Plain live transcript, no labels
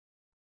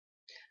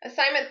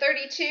Assignment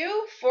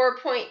 32,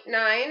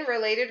 4.9,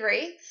 related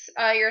rates.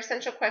 Your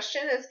essential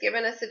question is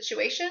given a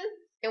situation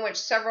in which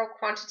several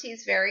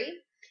quantities vary.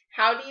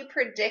 How do you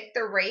predict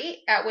the rate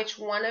at which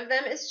one of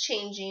them is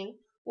changing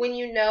when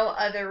you know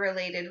other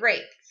related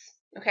rates?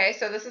 Okay,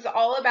 so this is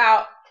all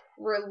about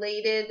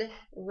related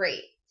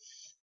rates.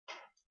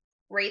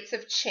 Rates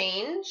of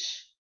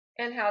change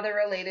and how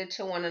they're related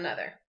to one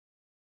another.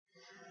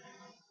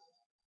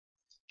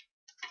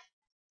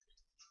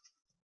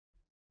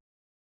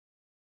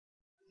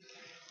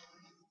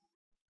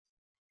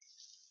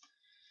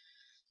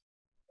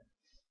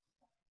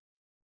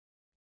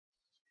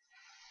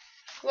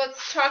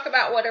 Let's talk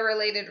about what a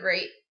related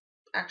rate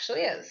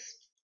actually is.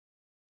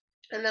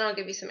 And then I'll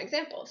give you some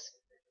examples.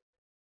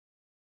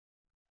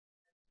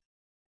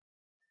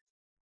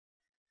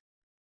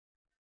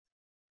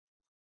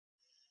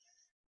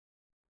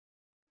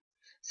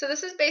 So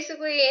this is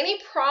basically any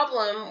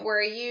problem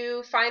where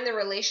you find the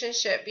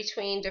relationship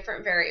between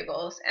different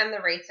variables and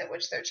the rates at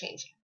which they're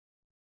changing.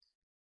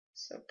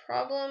 So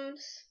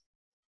problems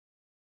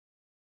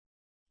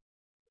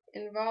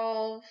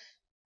involve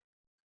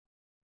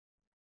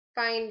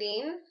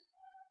finding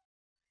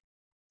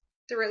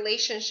the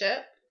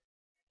relationship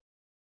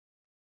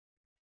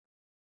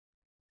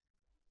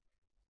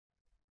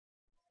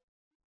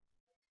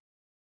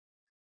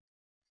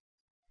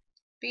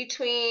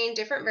between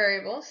different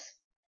variables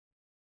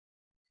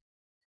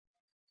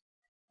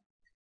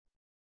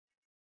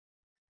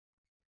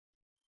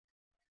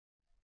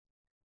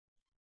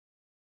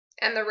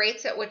and the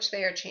rates at which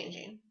they are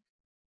changing.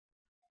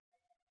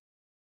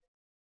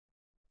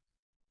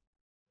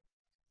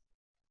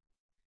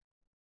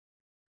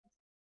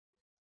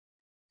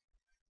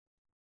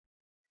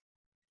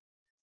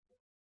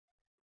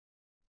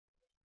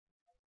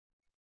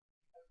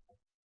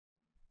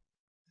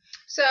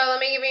 So let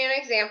me give you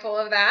an example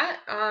of that.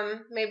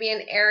 Maybe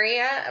an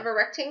area of a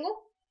rectangle.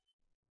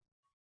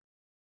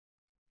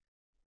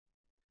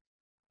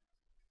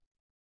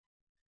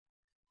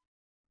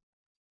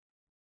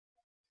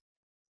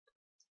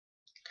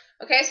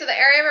 Okay, so the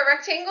area of a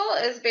rectangle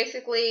is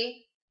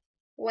basically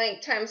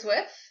length times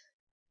width.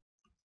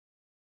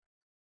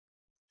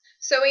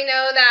 So we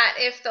know that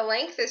if the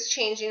length is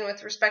changing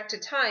with respect to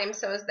time,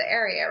 so is the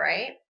area,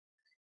 right?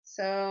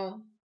 So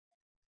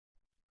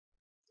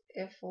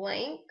if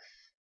length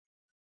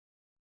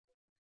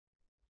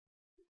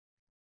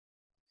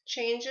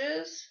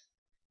changes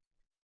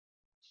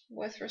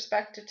with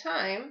respect to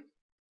time,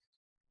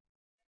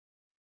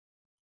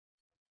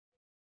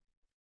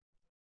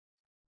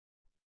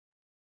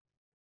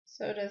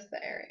 so does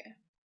the area.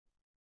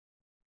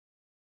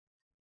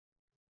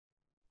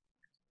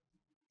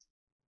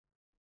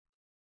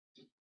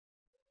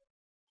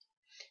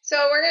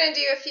 So we're going to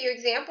do a few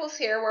examples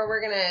here where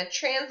we're going to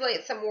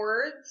translate some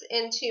words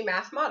into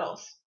math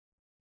models.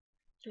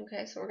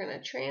 Okay, so we're going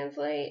to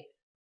translate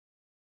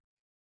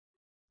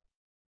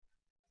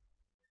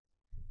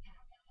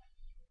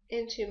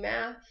into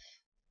math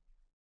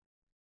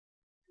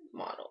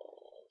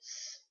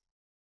models.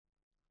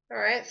 All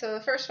right, so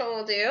the first one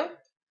we'll do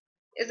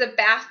is a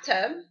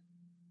bathtub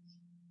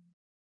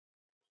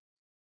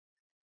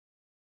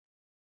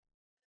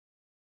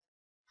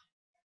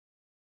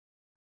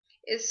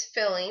is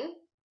filling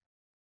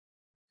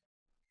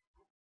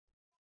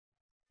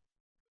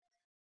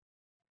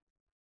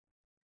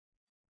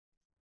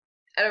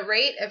at a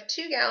rate of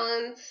 2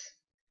 gallons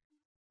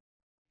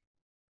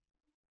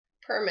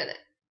per minute.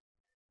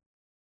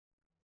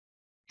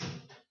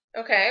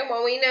 Okay,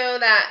 well we know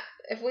that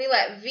if we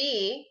let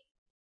V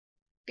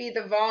be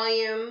the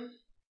volume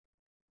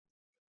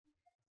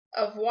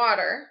of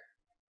water,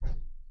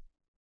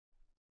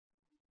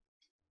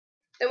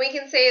 then we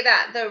can say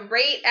that the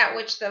rate at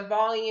which the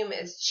volume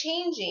is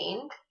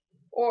changing,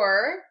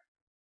 or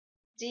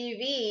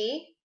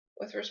dV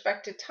with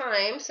respect to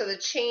time, so the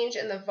change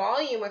in the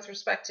volume with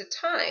respect to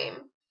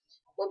time,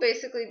 will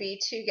basically be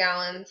 2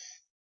 gallons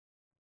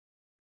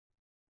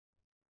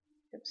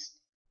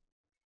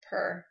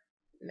per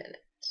minute.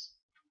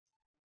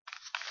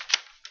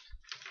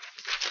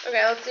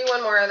 Okay, let's do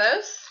one more of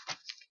those.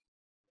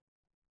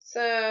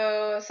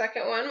 So the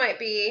second one might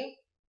be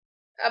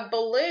a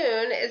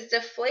balloon is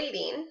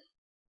deflating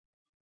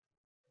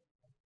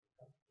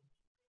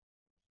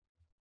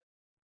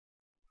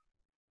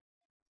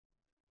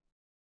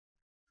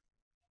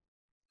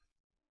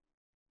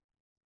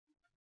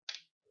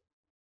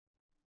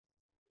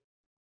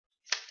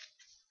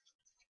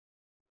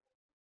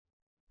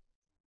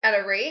at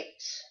a rate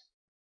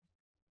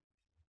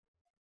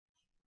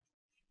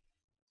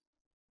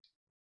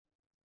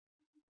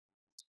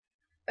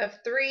of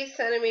 3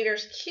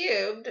 centimeters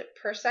cubed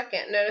per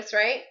second. Notice,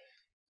 right?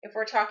 If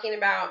we're talking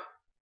about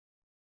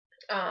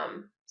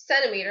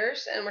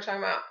centimeters and we're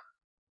talking about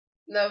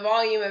the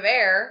volume of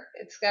air,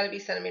 it's got to be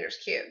centimeters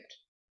cubed.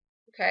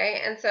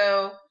 Okay, and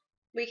so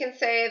we can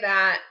say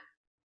that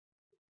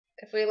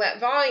if we let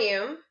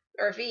volume,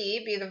 or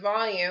V, be the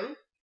volume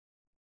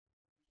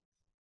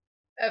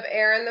of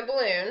air in the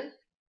balloon,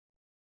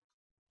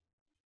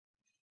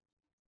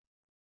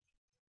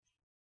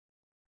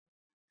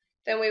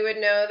 then we would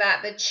know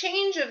that the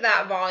change of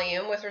that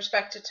volume with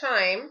respect to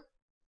time,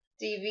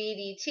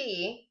 dV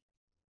dt,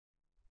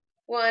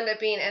 will end up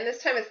being, and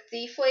this time it's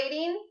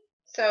deflating,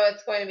 so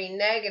it's going to be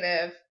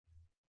negative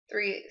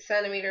 3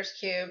 centimeters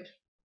cubed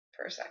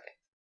per second.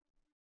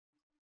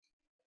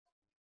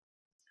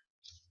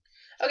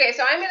 Okay,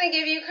 so I'm going to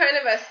give you kind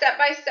of a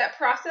step-by-step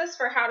process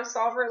for how to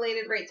solve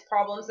related rates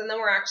problems, and then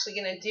we're actually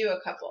going to do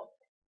a couple.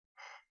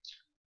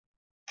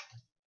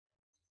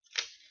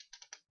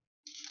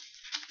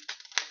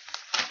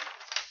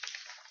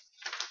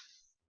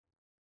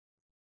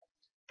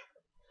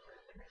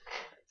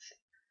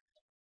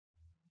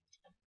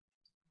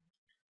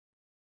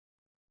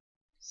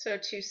 So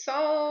to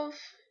solve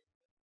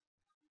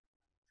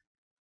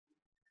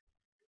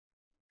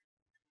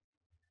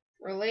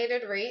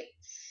related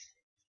rates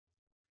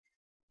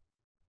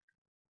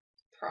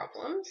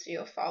problems,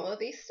 you'll follow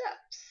these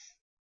steps.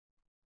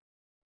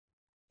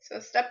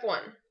 So step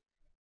 1,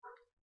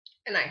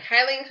 and I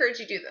highly encourage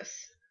you to do this,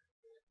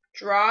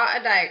 draw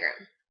a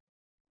diagram.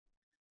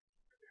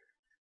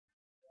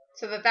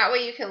 So that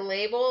way you can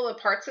label the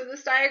parts of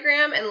this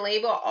diagram and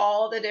label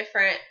all the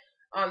different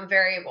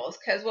variables.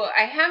 Because what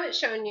I haven't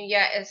shown you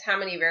yet is how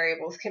many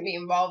variables can be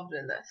involved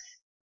in this.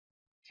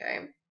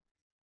 Okay.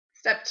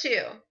 Step 2,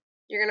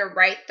 you're going to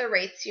write the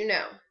rates you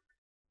know.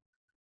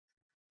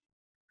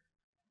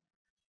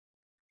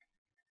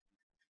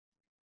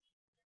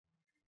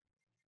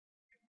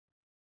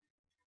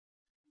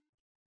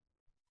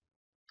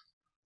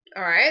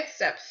 All right,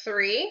 step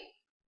 3,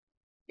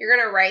 you're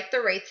going to write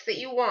the rates that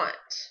you want.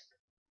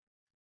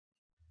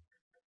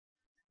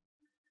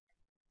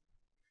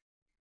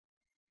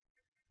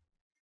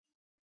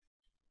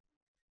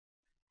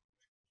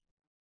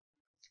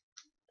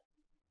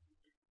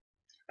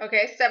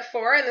 Okay, step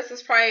 4, and this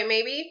is probably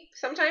maybe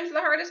sometimes the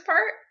hardest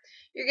part,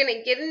 you're going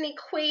to get an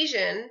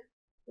equation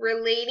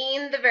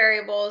relating the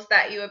variables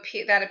that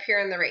appear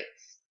in the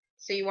rates.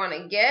 So you want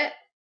to get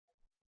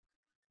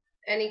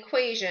an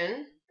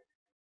equation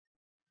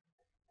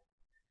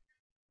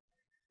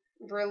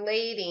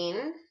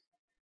relating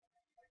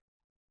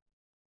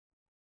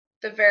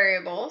the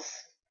variables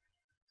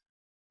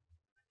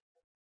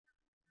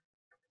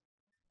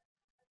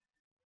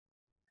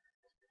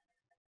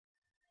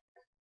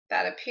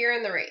that appear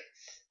in the rates.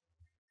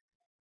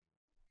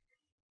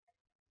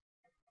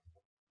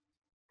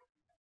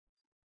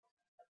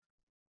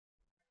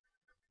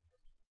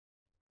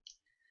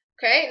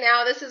 Okay,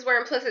 now this is where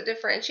implicit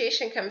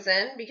differentiation comes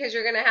in, because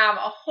you're going to have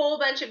a whole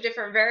bunch of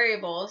different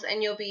variables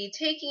and you'll be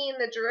taking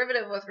the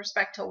derivative with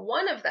respect to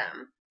one of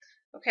them.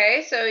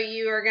 Okay, so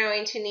you are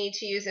going to need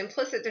to use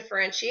implicit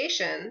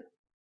differentiation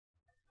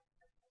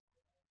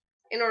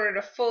in order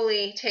to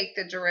fully take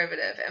the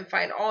derivative and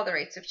find all the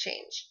rates of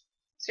change.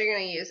 So you're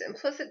going to use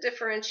implicit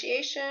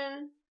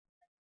differentiation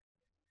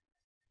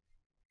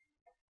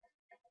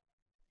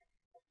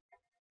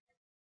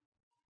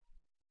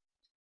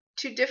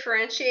to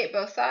differentiate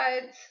both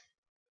sides.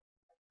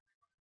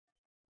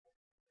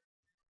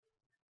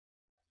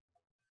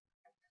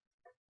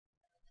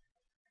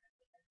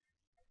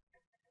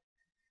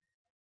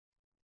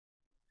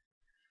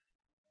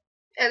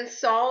 And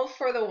solve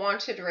for the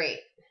wanted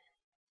rate.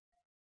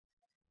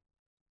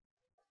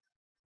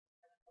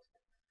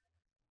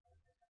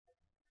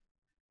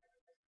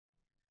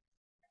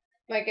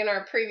 Like in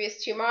our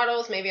previous two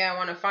models, maybe I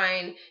want to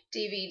find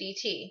dV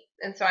dt.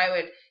 And so I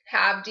would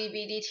have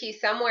dV dt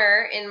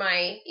somewhere in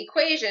my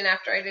equation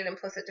after I did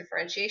implicit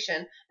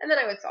differentiation, and then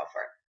I would solve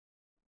for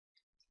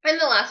it.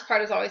 And the last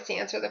part is always to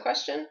answer the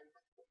question.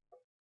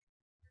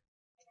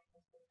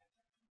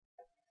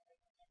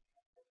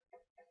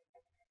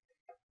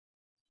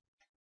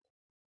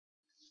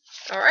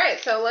 All right,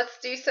 so let's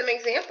do some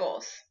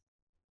examples.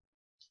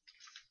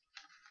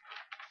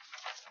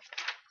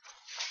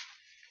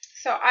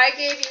 So I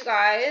gave you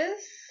guys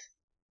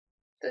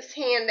this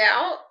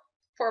handout,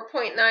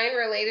 4.9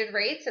 related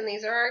rates, and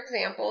these are our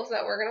examples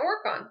that we're going to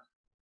work on.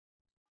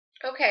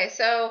 Okay,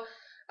 so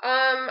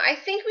I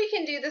think we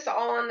can do this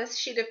all on this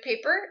sheet of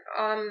paper.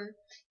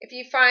 If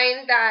you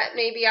find that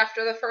maybe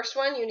after the first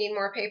one you need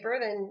more paper,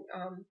 then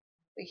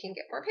we can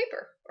get more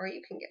paper, or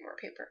you can get more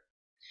paper.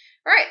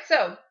 All right,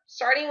 so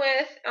starting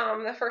with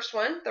the first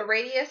one, the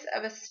radius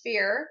of a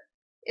sphere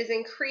is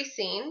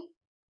increasing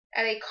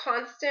at a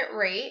constant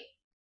rate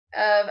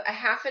of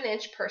 1/2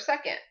 inch per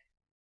second.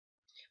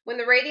 When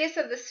the radius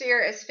of the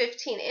sphere is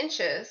 15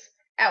 inches,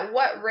 at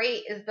what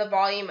rate is the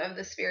volume of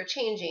the sphere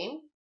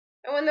changing?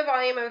 And when the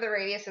volume of the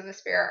radius of the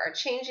sphere are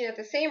changing at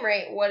the same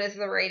rate, what is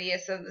the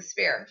radius of the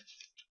sphere?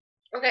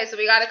 Okay, so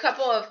we got a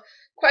couple of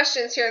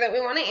questions here that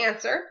we want to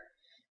answer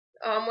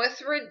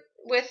with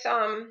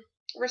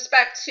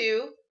respect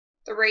to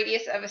the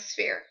radius of a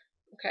sphere.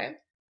 Okay.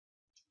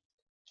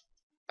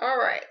 All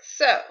right,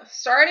 so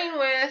starting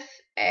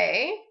with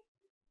A,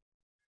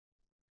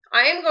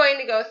 I am going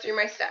to go through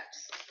my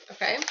steps.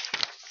 Okay,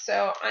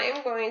 so I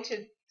am going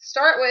to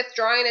start with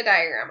drawing a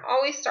diagram.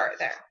 Always start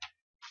there.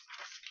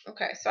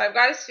 Okay, so I've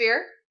got a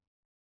sphere.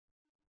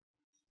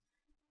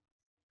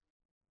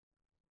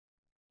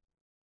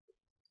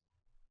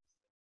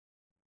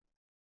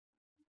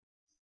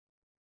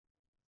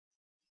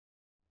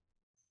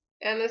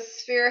 And the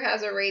sphere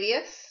has a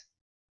radius.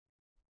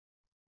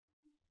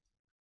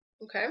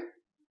 Okay.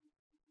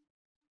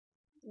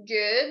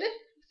 Good.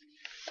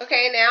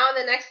 Okay, now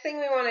the next thing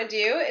we want to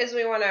do is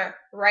we want to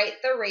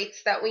write the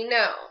rates that we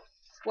know.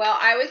 Well,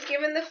 I was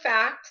given the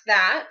fact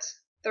that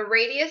the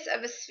radius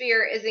of a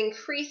sphere is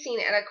increasing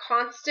at a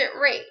constant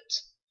rate.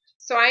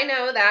 So I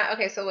know that,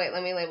 okay, so wait,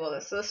 let me label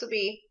this. So this will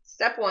be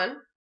step 1.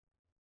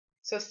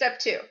 So step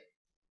 2.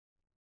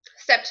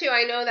 Step 2,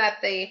 I know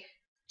that the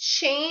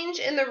change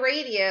in the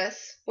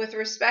radius with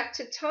respect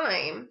to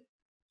time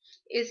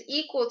is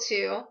equal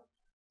to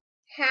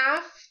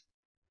half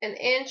an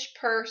inch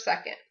per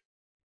second.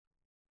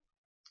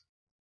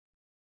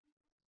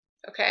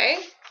 Okay,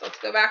 so let's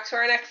go back to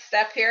our next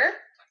step here.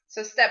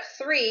 So step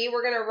 3,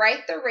 we're going to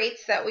write the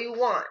rates that we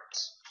want.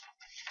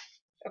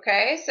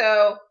 Okay,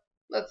 so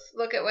let's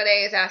look at what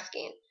A is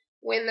asking.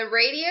 When the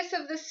radius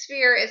of the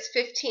sphere is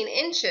 15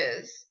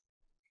 inches,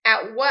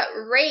 at what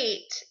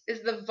rate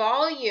is the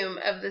volume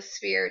of the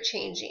sphere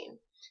changing?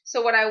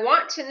 So what I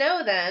want to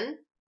know then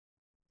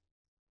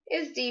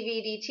is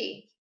dV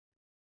dt.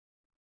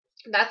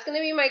 That's going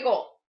to be my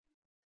goal.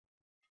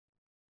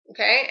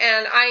 Okay,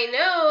 and I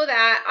know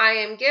that I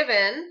am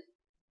given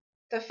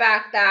the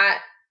fact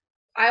that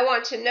I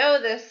want to know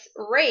this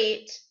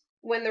rate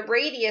when the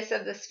radius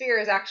of the sphere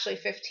is actually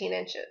 15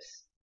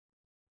 inches.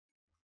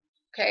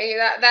 Okay,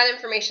 that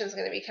information is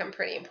going to become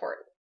pretty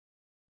important.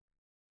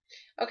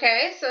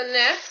 Okay, so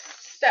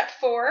next, step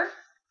 4.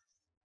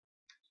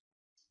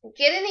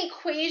 Get an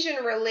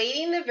equation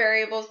relating the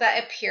variables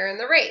that appear in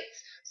the rates.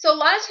 So a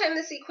lot of time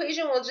this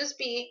equation will just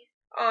be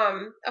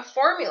a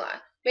formula.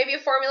 Maybe a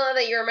formula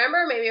that you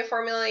remember, maybe a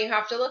formula that you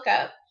have to look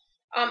up.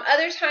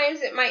 Other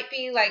times it might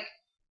be like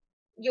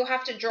you'll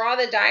have to draw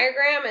the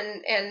diagram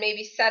and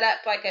maybe set up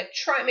like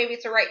maybe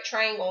it's a right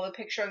triangle, the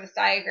picture of this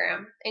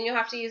diagram, and you'll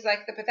have to use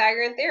like the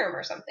Pythagorean theorem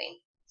or something.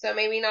 So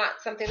maybe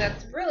not something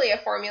that's really a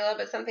formula,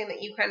 but something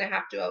that you kind of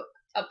have to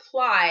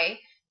apply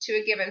to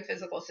a given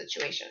physical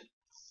situation.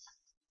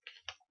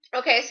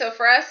 Okay, so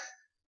for us,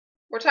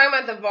 we're talking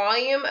about the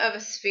volume of a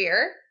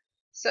sphere.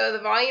 So the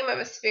volume of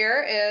a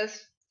sphere is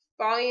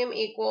volume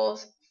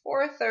equals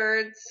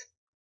 4/3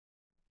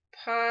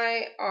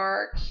 pi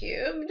r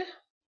cubed.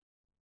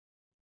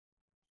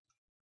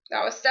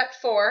 That was step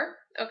 4,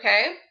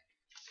 okay?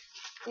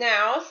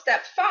 Now,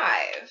 step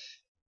 5.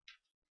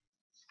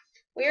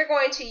 We are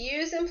going to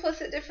use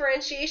implicit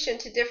differentiation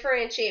to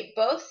differentiate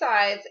both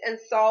sides and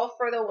solve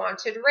for the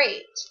wanted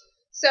rate.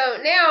 So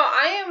now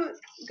I am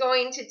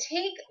going to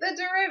take the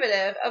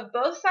derivative of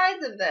both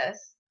sides of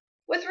this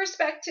with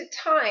respect to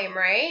time,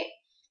 right?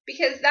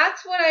 Because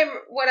that's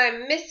what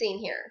I'm missing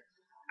here.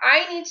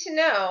 I need to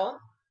know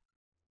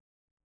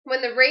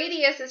when the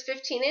radius is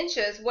 15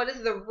 inches, what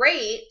is the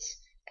rate?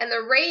 And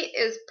the rate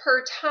is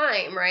per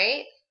time,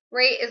 right?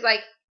 Rate is like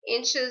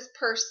inches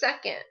per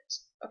second.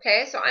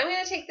 Okay, so I'm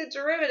going to take the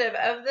derivative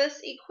of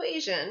this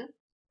equation,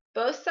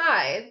 both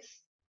sides,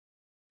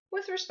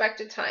 with respect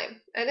to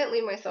time. I didn't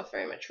leave myself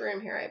very much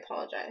room here. I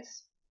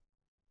apologize.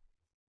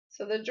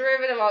 So the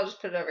derivative, I'll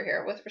just put it over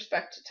here, with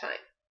respect to time.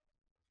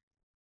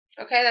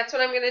 Okay, that's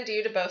what I'm going to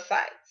do to both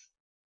sides.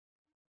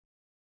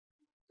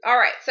 All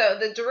right, so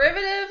the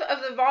derivative of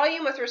the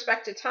volume with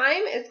respect to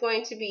time is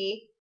going to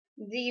be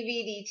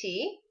dV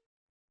dt.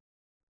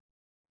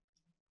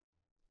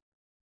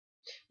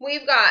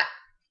 We've got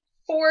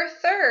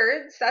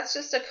 4/3, that's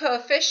just a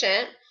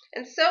coefficient,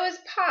 and so is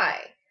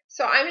pi.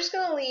 So I'm just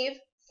going to leave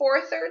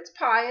 4/3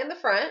 pi in the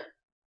front.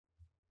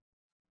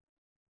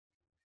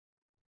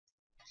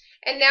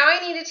 And now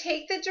I need to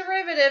take the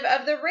derivative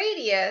of the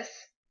radius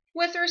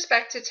with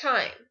respect to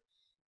time.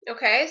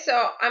 Okay,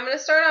 so I'm going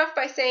to start off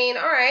by saying,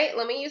 all right,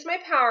 let me use my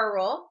power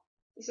rule.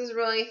 This is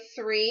really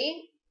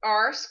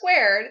 3r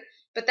squared,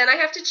 but then I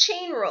have to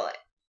chain rule it.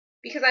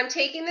 Because I'm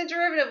taking the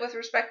derivative with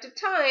respect to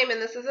time,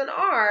 and this is an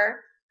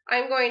r,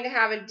 I'm going to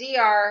have a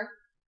dr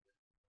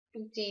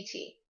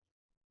dt.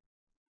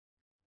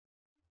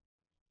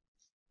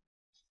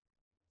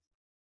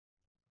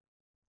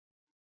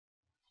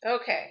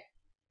 Okay,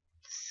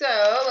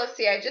 so let's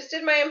see, I just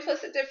did my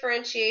implicit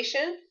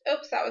differentiation.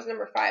 Oops, that was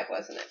number 5,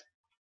 wasn't it?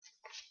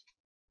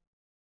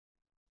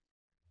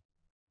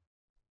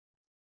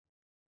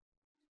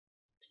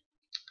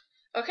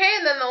 Okay,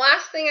 and then the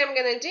last thing I'm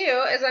going to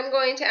do is I'm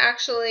going to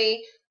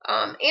actually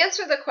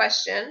answer the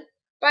question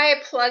by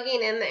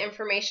plugging in the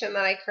information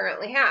that I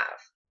currently have.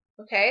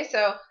 Okay,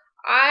 so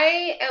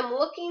I am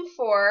looking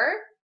for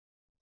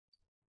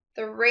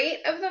the rate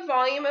of the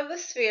volume of the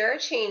sphere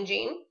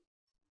changing.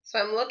 So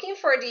I'm looking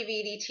for dV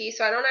dt,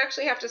 so I don't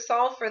actually have to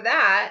solve for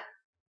that.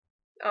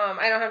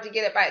 I don't have to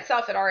get it by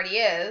itself, it already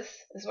is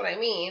what I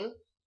mean.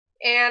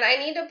 And I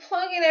need to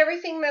plug in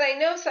everything that I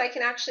know so I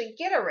can actually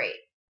get a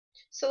rate.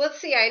 So let's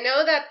see, I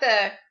know that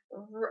the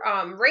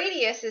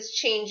radius is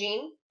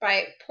changing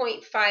by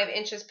 0.5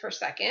 inches per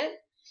second,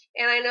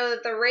 and I know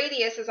that the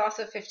radius is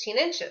also 15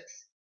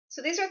 inches.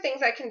 So these are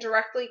things I can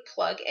directly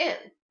plug in.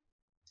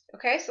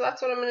 Okay, so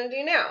that's what I'm going to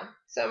do now.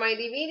 So my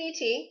dV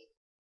dt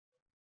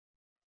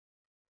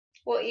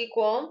will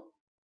equal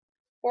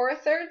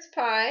 4/3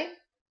 pi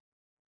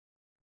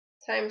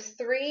times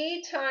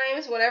 3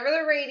 times whatever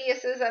the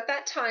radius is at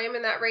that time,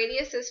 and that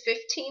radius is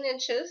 15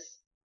 inches.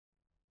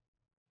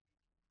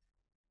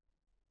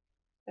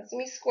 That's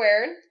going to be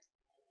squared.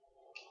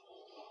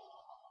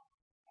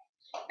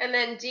 And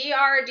then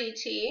dr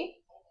dt,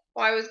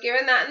 well, I was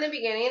given that in the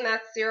beginning,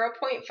 that's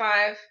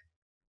 0.5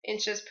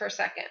 inches per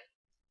second.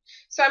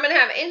 So I'm going to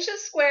have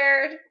inches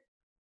squared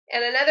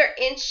and another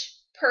inch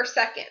per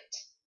second.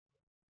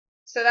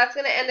 So that's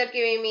going to end up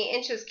giving me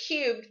inches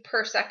cubed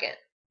per second.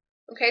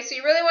 Okay, so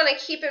you really want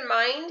to keep in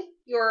mind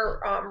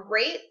your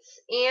rates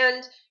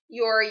and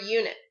your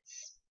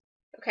units.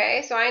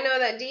 Okay, so I know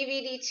that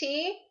dV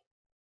dt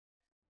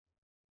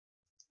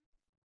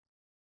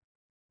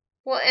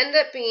will end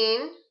up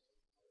being,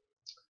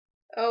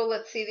 oh,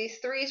 let's see, these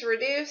 3's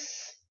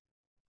reduce.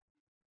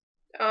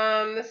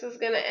 This is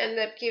going to end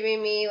up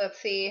giving me, let's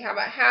see, how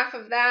about half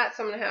of that?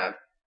 So I'm going to have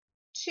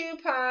 2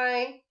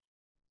 pi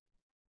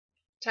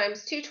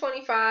times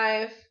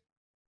 225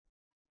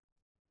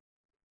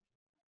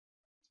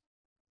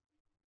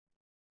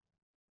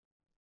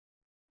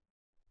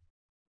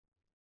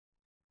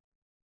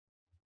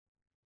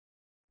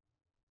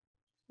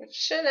 which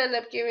should end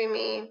up giving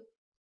me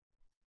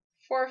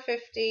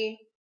 450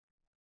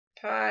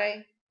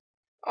 pi,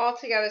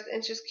 altogether is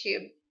inches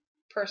cubed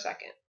per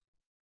second.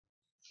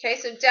 Okay,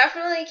 so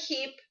definitely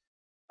keep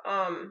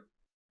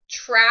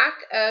track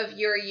of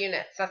your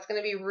units. That's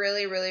going to be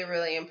really, really,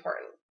 really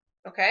important.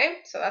 Okay,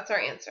 so that's our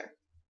answer.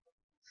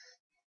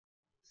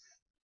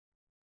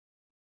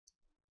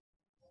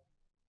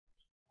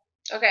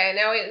 Okay,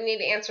 now we need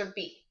to answer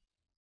B.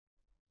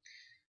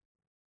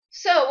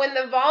 So when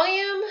the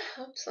volume,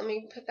 oops, let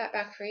me put that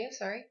back for you,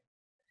 sorry.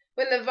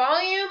 When the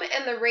volume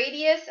and the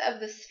radius of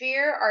the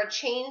sphere are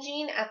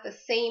changing at the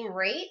same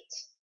rate,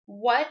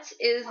 what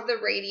is the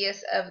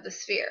radius of the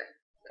sphere?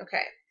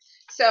 Okay,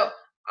 so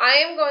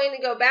I am going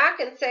to go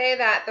back and say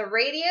that the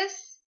rate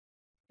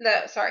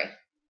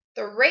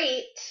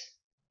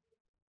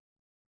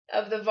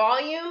of the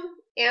volume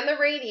and the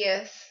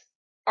radius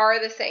are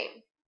the same.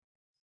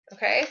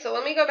 Okay, so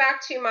let me go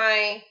back to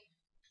my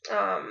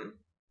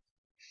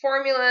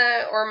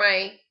formula, or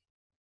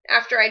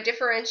after I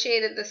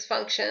differentiated this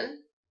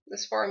function,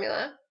 this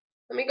formula,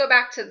 let me go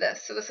back to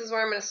this. So this is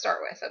where I'm going to start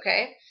with,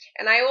 okay?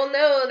 And I will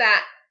know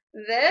that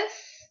this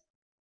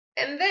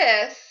and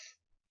this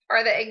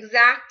are the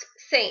exact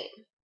same,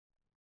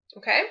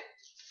 okay?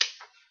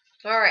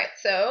 All right,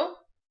 so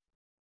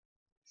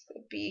let's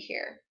go B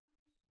here.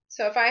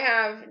 So if I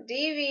have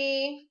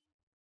dV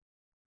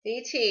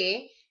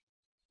dt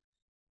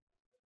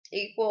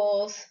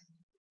equals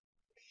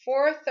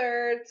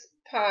 4/3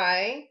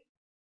 pi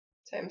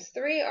times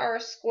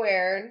 3r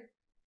squared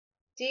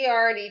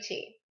dr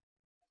dt.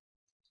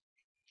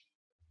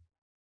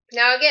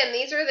 Now again,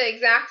 these are the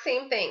exact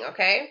same thing,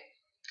 okay?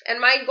 And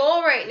my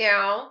goal right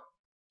now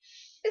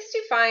is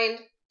to find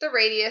the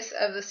radius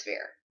of the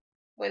sphere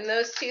when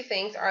those two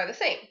things are the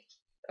same,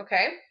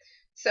 okay?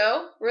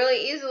 So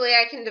really easily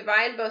I can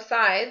divide both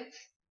sides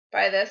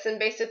by this and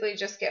basically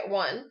just get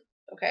 1,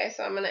 okay?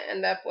 So I'm going to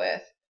end up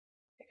with,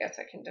 I guess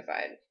I can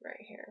divide right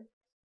here.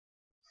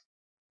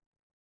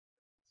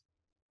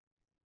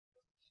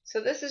 So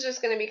this is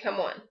just going to become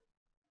 1.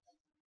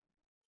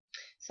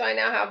 So I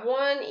now have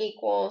 1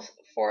 equals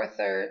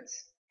 4/3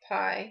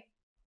 pi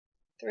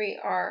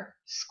 3r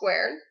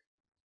squared.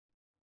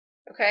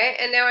 Okay,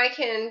 and now I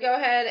can go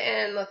ahead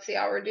and, let's see,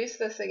 I'll reduce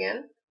this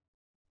again.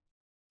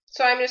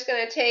 So I'm just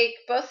going to take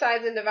both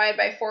sides and divide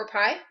by 4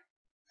 pi.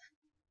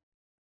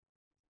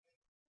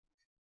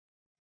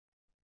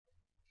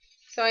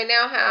 So I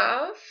now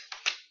have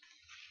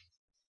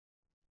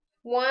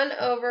 1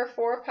 over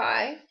 4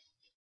 pi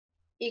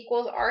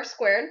equals r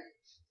squared.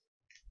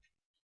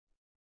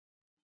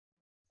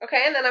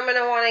 Okay, and then I'm going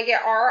to want to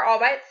get r all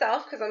by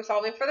itself because I'm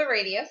solving for the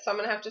radius. So I'm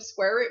going to have to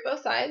square root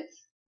both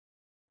sides.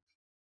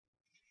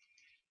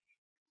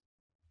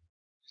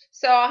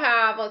 So I'll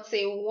have, let's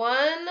see,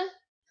 1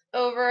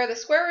 over the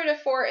square root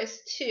of 4 is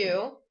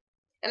 2.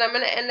 And I'm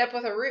going to end up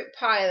with a root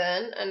pi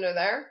then under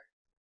there.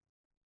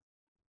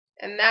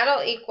 And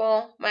that'll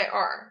equal my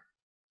r.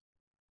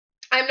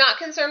 I'm not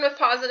concerned with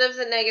positives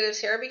and negatives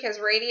here because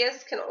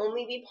radius can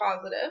only be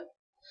positive.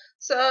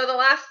 So the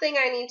last thing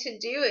I need to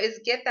do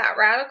is get that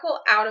radical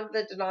out of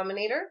the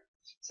denominator.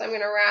 So I'm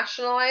going to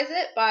rationalize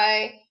it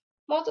by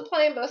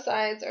multiplying both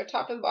sides, or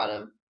top and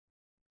bottom,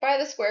 by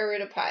the square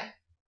root of pi.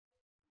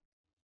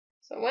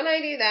 So when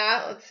I do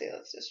that, let's see,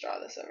 let's just draw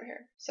this over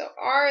here. So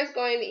r is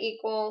going to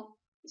equal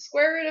the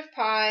square root of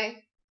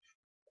pi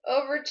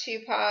over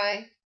 2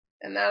 pi,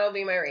 and that'll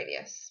be my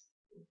radius.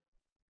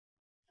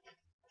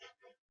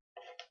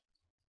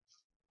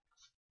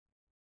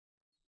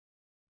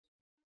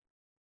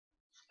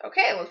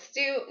 Okay, let's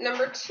do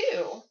number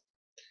 2.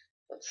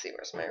 Let's see,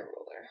 where's my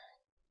ruler?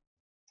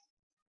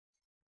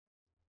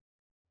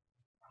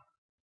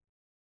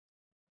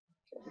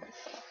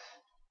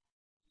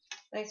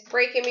 Nice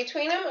break in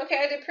between them. Okay,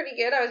 I did pretty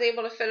good. I was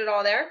able to fit it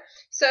all there.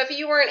 So if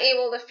you weren't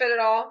able to fit it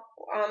all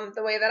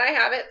the way that I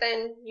have it,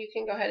 then you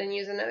can go ahead and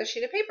use another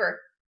sheet of paper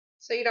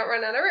so you don't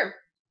run out of room.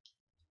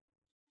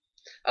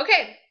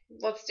 Okay,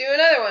 let's do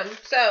another one.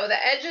 So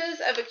the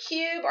edges of a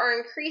cube are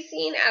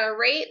increasing at a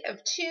rate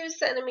of 2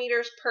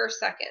 centimeters per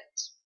second.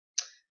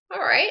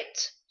 All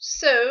right,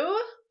 so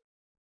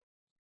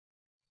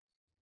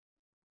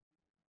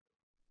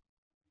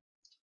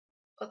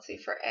let's see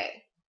for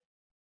A.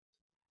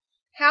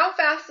 How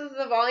fast is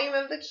the volume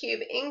of the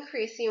cube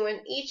increasing when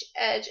each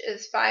edge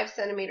is 5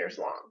 centimeters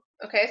long?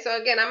 Okay, so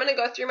again, I'm going to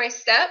go through my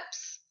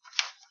steps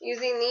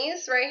using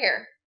these right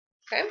here.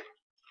 Okay,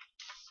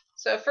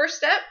 so first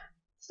step,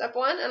 step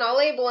 1, and I'll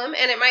label them,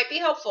 and it might be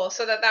helpful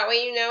so that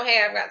way you know,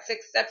 hey, I've got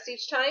 6 steps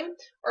each time,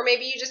 or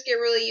maybe you just get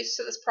really used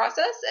to this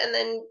process and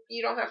then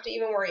you don't have to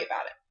even worry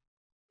about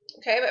it.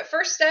 Okay, but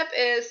first step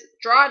is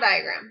draw a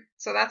diagram.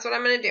 So that's what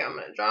I'm going to do. I'm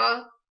going to draw,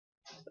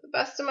 to the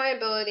best of my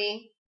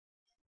ability,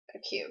 a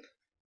cube.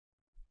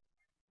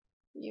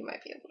 You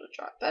might be able to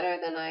draw it better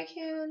than I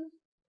can.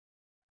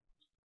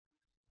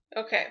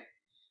 Okay,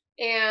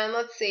 and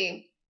let's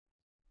see.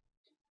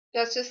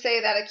 Let's just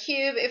say that a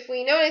cube, if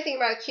we know anything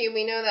about a cube,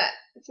 we know that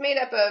it's made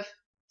up of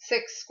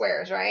 6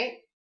 squares, right?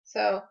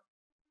 So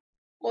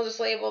we'll just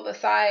label the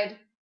side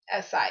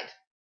as side.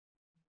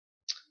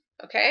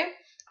 Okay,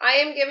 I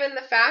am given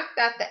the fact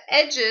that the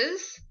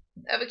edges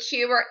of a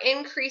cube are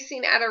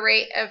increasing at a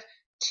rate of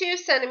 2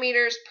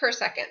 centimeters per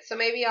second. So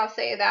maybe I'll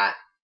say that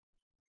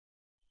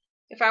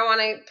if I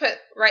want to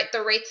write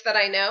the rates that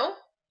I know,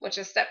 which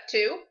is step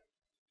 2,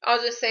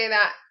 I'll just say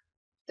that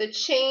the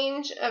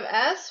change of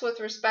S with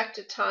respect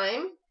to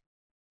time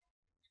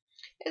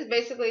is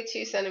basically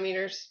 2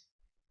 centimeters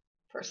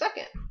per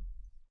second.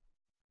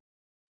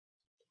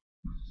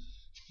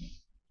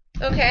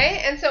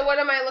 Okay, and so what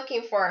am I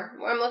looking for?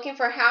 I'm looking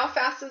for how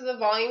fast is the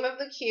volume of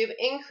the cube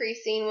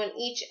increasing when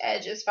each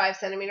edge is 5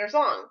 centimeters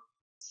long.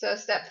 So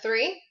step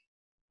 3,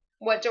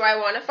 what do I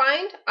want to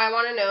find? I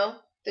want to know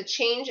the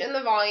change in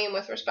the volume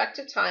with respect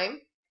to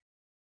time.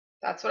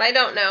 That's what I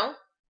don't know.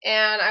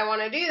 And I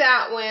want to do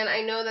that when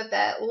I know that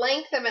the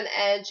length of an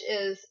edge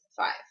is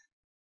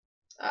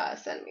 5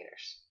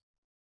 centimeters.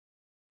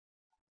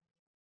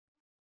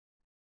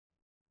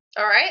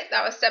 All right,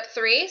 that was step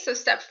 3. So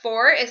step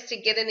 4 is to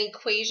get an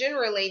equation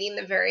relating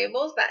the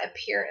variables that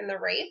appear in the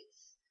rates.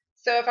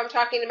 So if I'm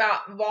talking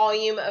about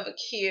volume of a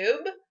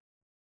cube,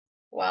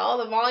 well,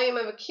 the volume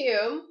of a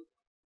cube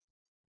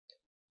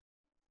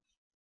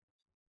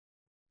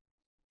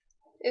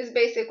is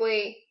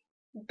basically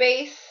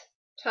base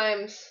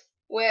times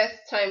width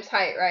times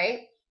height,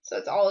 right? So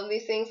it's all of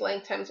these things,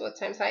 length times width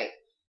times height.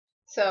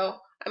 So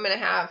I'm going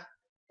to have,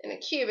 in a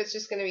cube, it's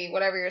just going to be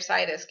whatever your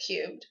side is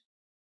cubed.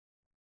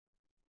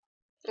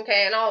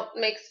 Okay, and I'll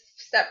make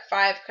step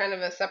 5 kind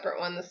of a separate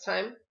one this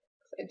time.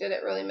 I did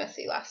it really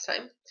messy last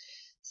time.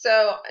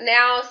 So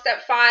now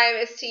step 5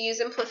 is to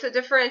use implicit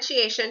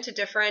differentiation to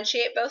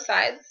differentiate both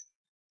sides.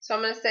 So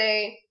I'm going to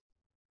say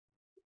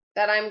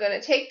that I'm going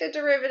to take the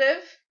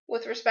derivative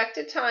with respect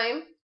to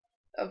time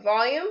of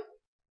volume,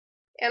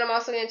 and I'm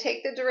also going to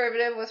take the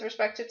derivative with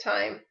respect to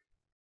time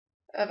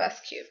of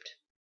S cubed.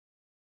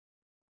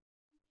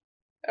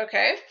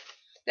 Okay,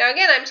 now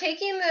again, I'm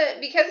taking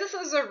because this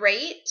is a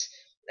rate,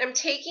 I'm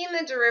taking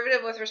the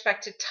derivative with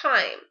respect to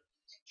time,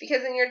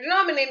 because in your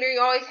denominator you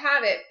always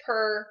have it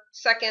per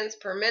seconds,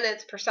 per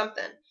minutes, per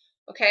something.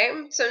 Okay,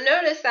 so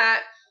notice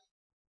that,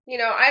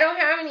 I don't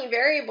have any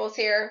variables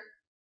here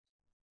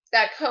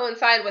that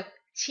coincide with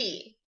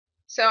t.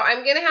 So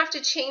I'm going to have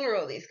to chain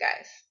rule these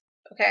guys.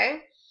 Okay,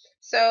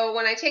 so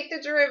when I take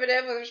the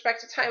derivative with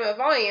respect to time of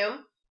volume,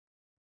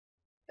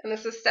 and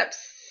this is step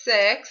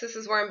 6, this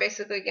is where I'm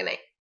basically going to,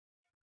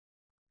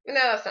 no,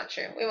 that's not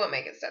true. We won't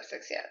make it step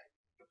 6 yet.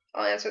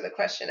 I'll answer the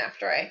question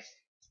after I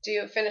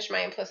finish my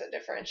implicit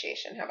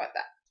differentiation. How about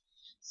that?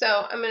 So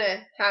I'm going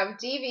to have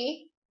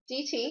dv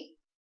dt.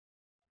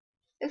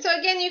 And so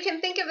again, you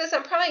can think of this,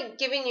 I'm probably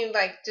giving you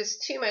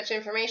just too much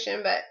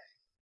information, but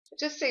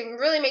just to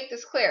really make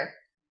this clear,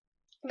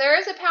 there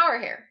is a power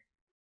here,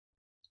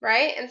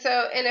 right? And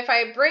if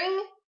I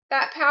bring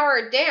that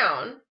power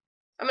down,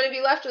 I'm going to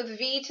be left with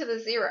v to the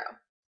 0.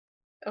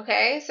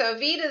 Okay, so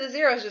v to the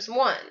 0 is just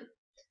 1.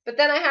 But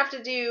then I have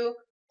to do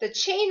the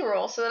chain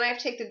rule, so then I have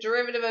to take the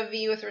derivative of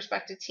v with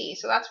respect to t.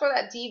 So that's where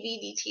that dv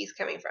dt is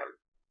coming from.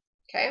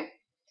 Okay,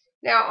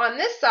 now on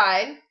this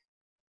side,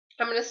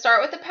 I'm going to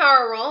start with the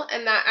power rule,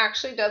 and that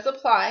actually does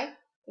apply.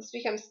 This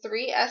becomes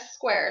 3s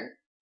squared.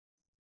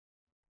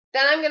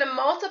 Then I'm going to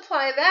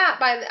multiply that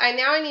by,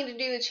 now I need to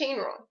do the chain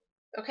rule.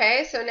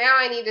 Okay, so now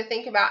I need to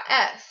think about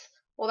s.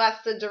 Well,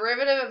 that's the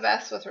derivative of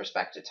s with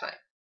respect to time.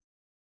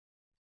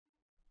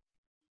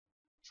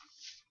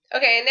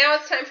 Okay, and now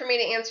it's time for me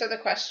to answer the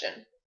question.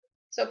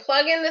 So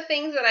plug in the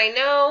things that I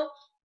know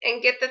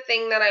and get the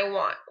thing that I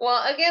want.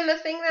 Well, again, the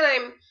thing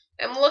that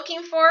I'm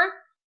looking for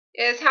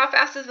is how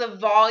fast is the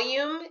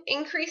volume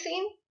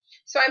increasing.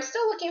 So I'm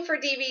still looking for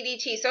dv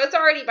dt, so it's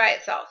already by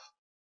itself.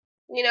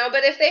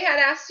 But if they had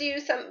asked you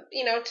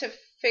to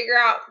figure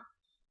out,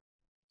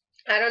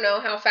 I don't know,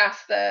 how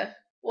fast the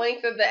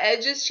length of the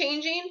edge is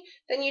changing,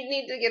 then you'd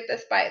need to get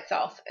this by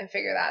itself and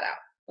figure that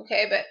out.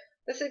 Okay, but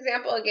this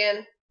example,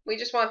 again, we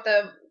just want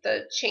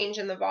the change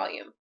in the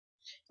volume.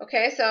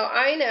 Okay, so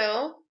I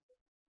know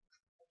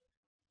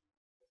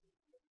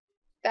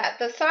that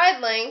the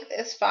side length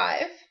is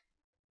 5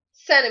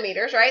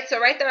 centimeters, right? So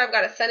right there I've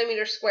got a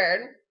centimeter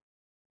squared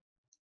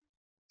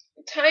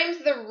times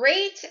the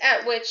rate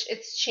at which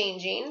it's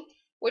changing,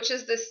 which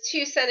is this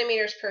 2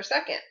 centimeters per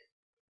second.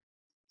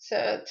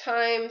 So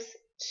times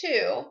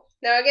 2.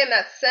 Now again,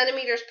 that's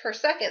centimeters per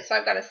second. So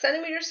I've got a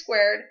centimeter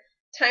squared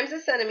times the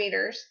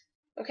centimeters.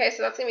 Okay,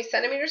 so that's going to be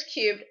centimeters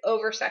cubed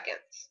over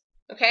seconds.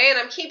 Okay, and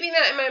I'm keeping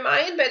that in my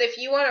mind, but if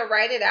you want to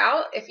write it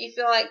out, if you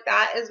feel like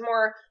that is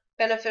more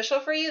beneficial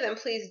for you, then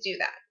please do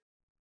that.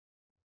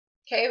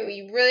 Okay,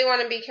 we really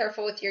want to be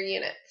careful with your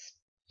units.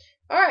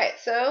 All right,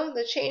 so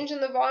the change in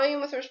the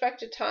volume with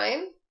respect to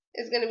time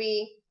is going to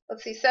be,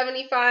 let's see,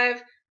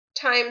 75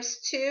 times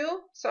 2,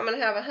 so I'm going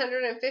to have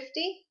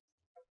 150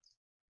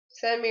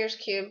 centimeters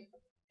cubed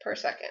per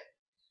second.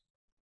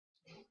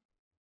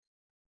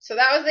 So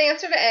that was the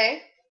answer to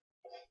A.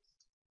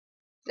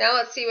 Now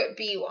let's see what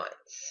B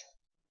wants.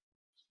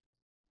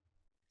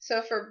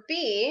 So for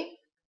B,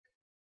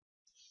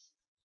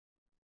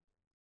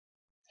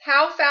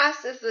 how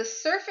fast is the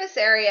surface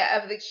area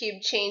of the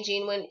cube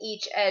changing when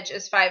each edge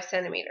is 5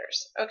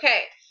 centimeters?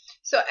 Okay,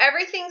 so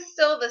everything's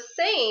still the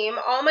same.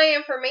 All my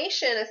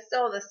information is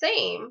still the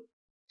same.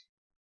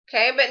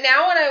 Okay, but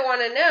now what I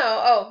want to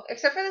know,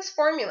 except for this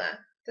formula.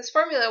 This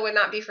formula would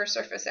not be for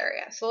surface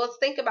area. So let's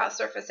think about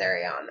surface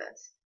area on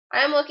this.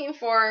 I am looking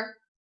for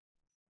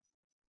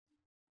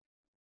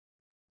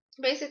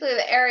basically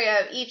the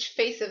area of each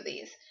face of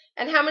these.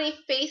 And how many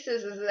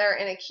faces is there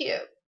in a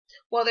cube?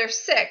 Well, there's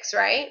 6,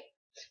 right?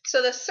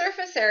 So the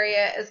surface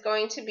area is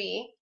going to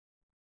be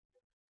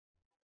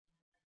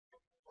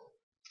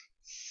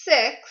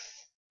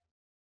 6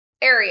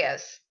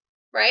 areas,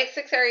 right?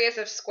 6 areas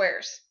of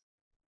squares.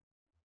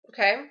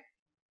 Okay?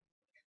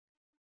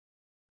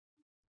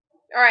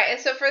 All right, and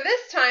so for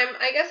this time,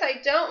 I guess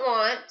I don't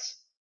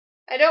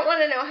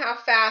want to know how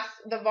fast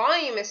the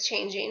volume is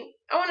changing.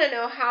 I want to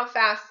know how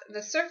fast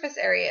the surface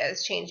area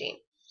is changing.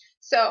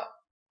 So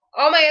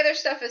all my other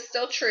stuff is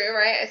still true,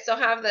 right? I still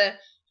have the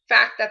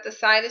fact that the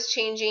side is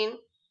changing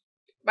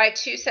by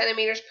 2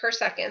 centimeters per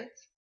second.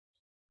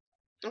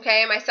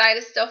 Okay, my side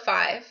is still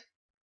 5.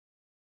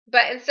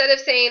 But instead of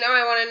saying,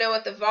 I want to know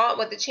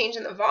what the change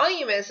in the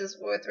volume is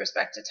with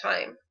respect to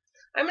time,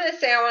 I'm going to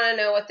say I want to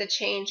know what the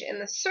change in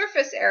the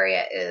surface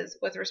area is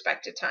with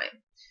respect to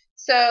time.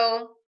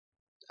 So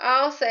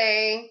I'll just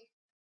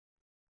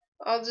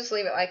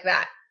leave it like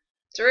that.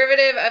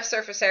 Derivative of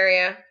surface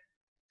area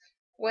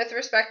with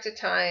respect to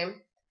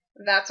time,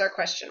 that's our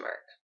question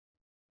mark.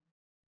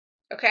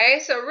 Okay,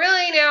 so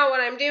really now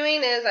what I'm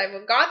doing is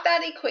I've got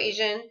that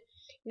equation.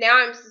 Now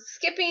I'm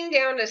skipping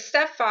down to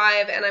step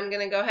 5, and I'm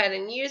going to go ahead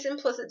and use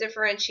implicit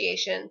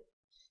differentiation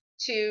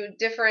to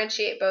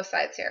differentiate both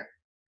sides here.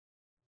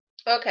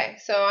 Okay,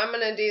 so I'm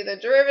going to do the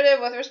derivative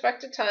with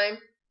respect to time,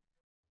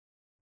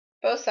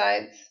 both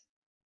sides.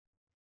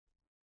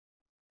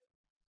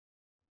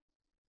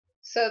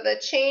 So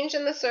the change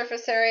in the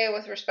surface area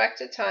with respect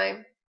to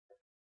time.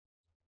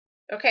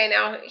 Okay,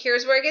 now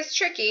here's where it gets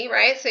tricky,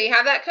 right? So you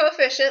have that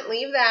coefficient,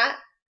 leave that.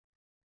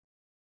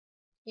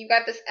 You've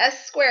got this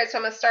s squared, so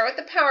I'm going to start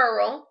with the power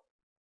rule.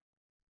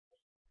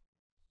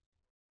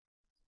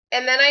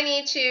 And then I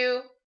need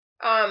to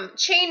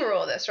chain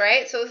rule this,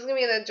 right? So this is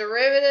going to be the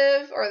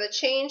derivative or the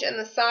change in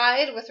the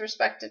side with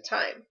respect to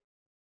time.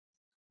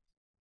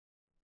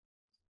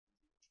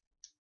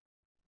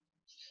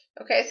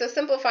 Okay, so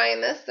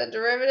simplifying this, the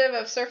derivative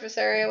of surface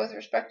area with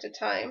respect to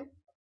time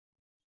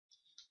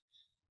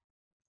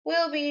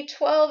will be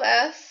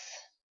 12s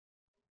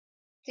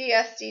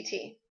ds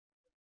dt.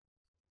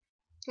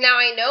 Now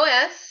I know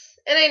s,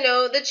 and I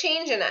know the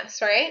change in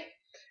s, right?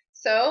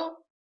 So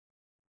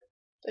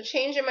the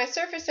change in my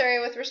surface area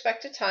with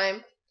respect to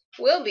time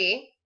will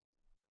be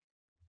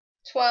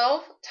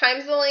 12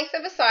 times the length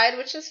of a side,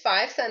 which is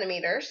 5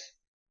 centimeters,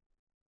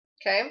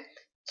 okay,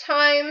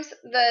 times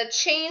the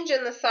change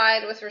in the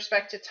side with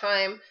respect to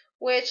time,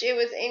 which it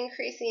was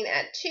increasing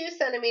at 2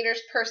 centimeters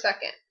per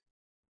second.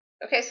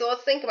 Okay, so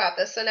let's think about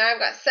this. So now I've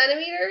got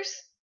centimeters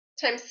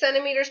times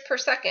centimeters per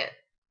second.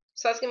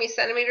 So that's going to be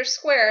centimeters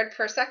squared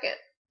per second.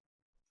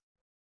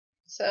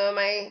 So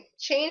my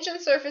change in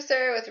surface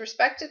area with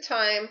respect to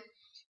time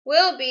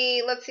will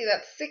be, let's see,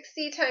 that's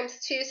 60 times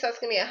 2, so that's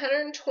going to be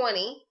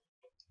 120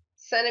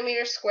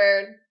 centimeters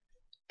squared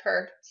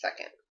per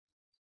second.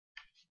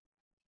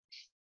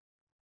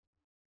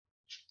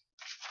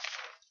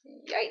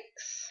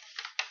 Yikes.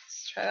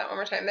 Let's try that one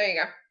more time. There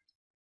you go.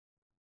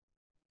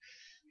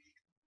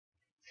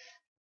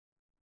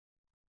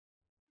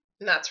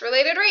 And that's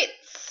related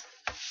rates.